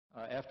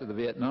After the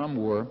Vietnam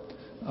War,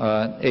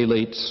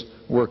 elites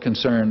were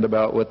concerned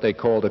about what they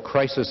called a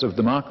crisis of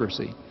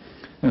democracy.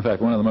 In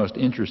fact, one of the most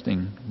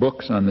interesting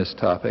books on this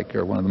topic,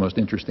 or one of the most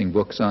interesting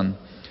books on,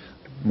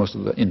 most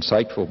of the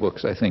insightful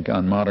books, I think,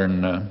 on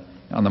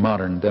the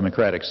modern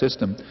democratic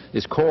system,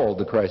 is called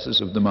The Crisis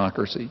of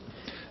Democracy.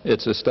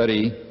 It's a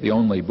study, the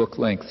only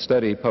book-length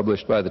study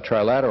published by the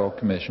Trilateral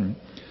Commission.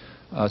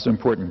 It's an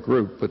important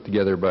group put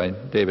together by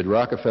David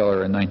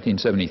Rockefeller in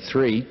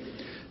 1973.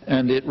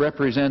 And it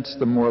represents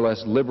the more or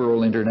less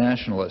liberal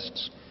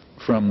internationalists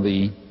from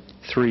the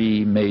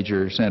three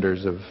major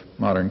centers of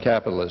modern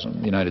capitalism: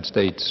 the United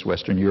States,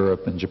 Western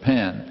Europe, and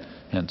Japan,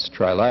 hence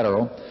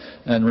trilateral.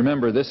 And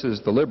remember, this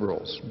is the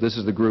liberals. This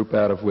is the group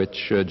out of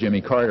which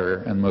Jimmy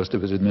Carter and most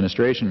of his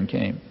administration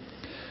came.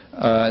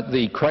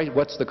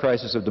 What's the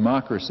crisis of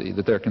democracy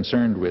that they're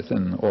concerned with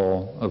in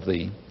all of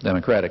the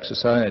democratic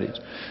societies?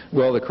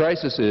 Well, the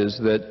crisis is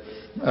that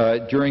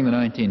during the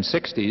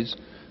 1960s,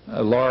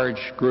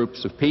 large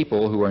groups of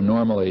people who are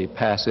normally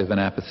passive and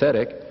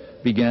apathetic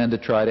began to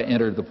try to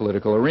enter the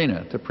political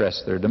arena to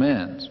press their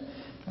demands.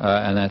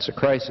 And that's a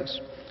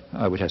crisis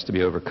which has to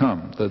be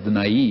overcome. The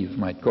naive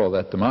might call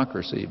that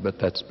democracy, but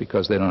that's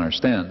because they don't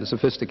understand. The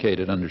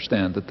sophisticated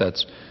understand that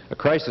that's a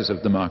crisis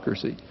of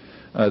democracy.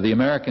 The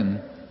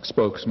American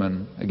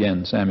spokesman,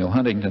 again Samuel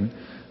Huntington,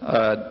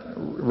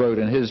 wrote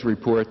in his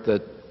report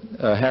that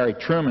Harry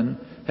Truman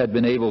had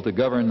been able to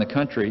govern the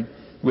country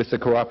with the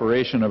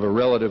cooperation of a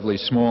relatively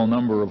small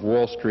number of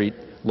Wall Street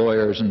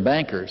lawyers and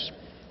bankers.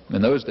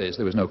 In those days,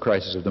 there was no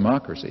crisis of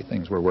democracy.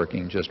 Things were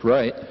working just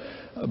right.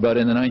 But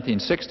in the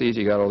 1960s,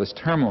 you got all this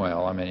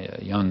turmoil. I mean,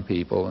 young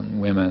people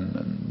and women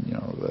and, you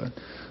know,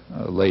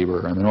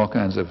 labor. I mean, all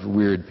kinds of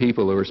weird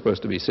people who were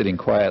supposed to be sitting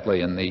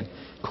quietly in the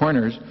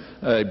corners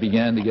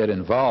began to get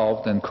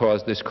involved and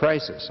caused this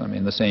crisis. I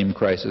mean, the same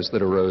crisis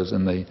that arose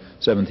in the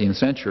 17th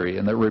century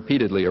and that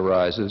repeatedly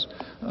arises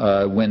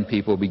when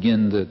people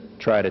begin to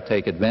try to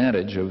take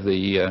advantage of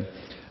the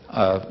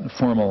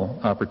formal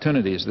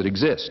opportunities that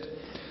exist.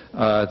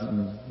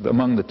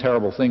 Among the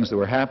terrible things that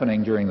were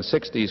happening during the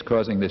 60s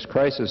causing this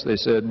crisis, they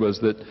said,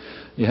 was that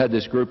you had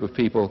this group of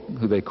people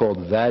who they called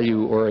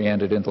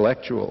value-oriented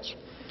intellectuals.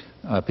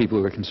 People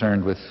who are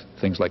concerned with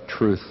things like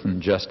truth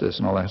and justice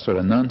and all that sort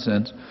of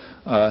nonsense,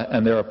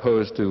 and they're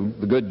opposed to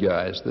the good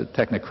guys, the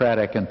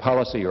technocratic and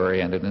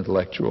policy-oriented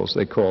intellectuals.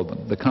 They called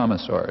them the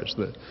commissars,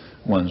 the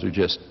ones who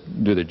just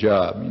do the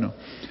job, you know.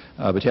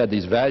 But you had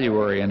these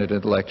value-oriented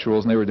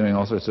intellectuals, and they were doing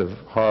all sorts of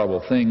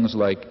horrible things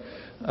like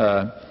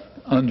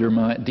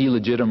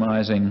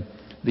delegitimizing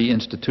the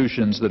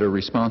institutions that are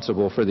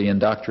responsible for the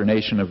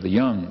indoctrination of the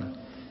young,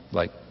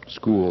 like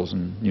schools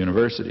and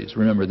universities.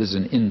 Remember, this is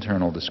an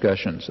internal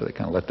discussion, so they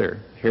kind of let their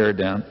hair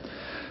down.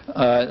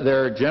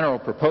 Their general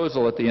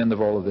proposal at the end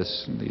of all of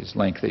these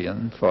lengthy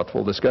and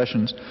thoughtful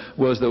discussions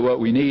was that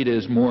what we need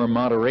is more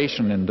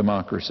moderation in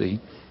democracy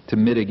to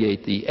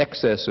mitigate the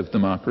excess of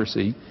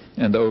democracy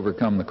and to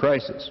overcome the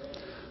crisis.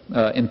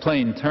 In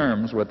plain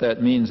terms, what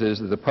that means is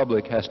that the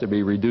public has to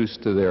be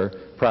reduced to their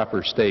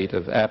proper state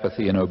of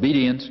apathy and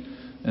obedience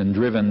and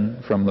driven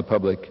from the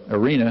public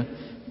arena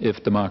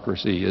if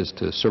democracy is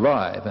to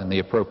survive in the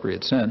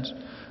appropriate sense,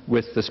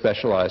 with the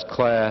specialized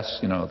class,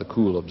 you know, the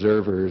cool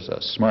observers,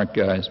 smart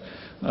guys,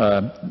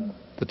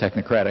 the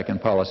technocratic and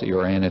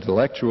policy-oriented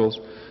intellectuals,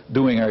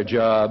 doing our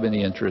job in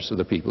the interests of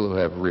the people who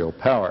have real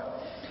power.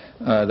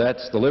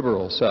 That's the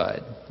liberal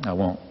side. I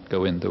won't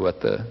go into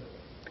what the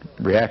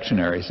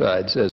reactionary side says.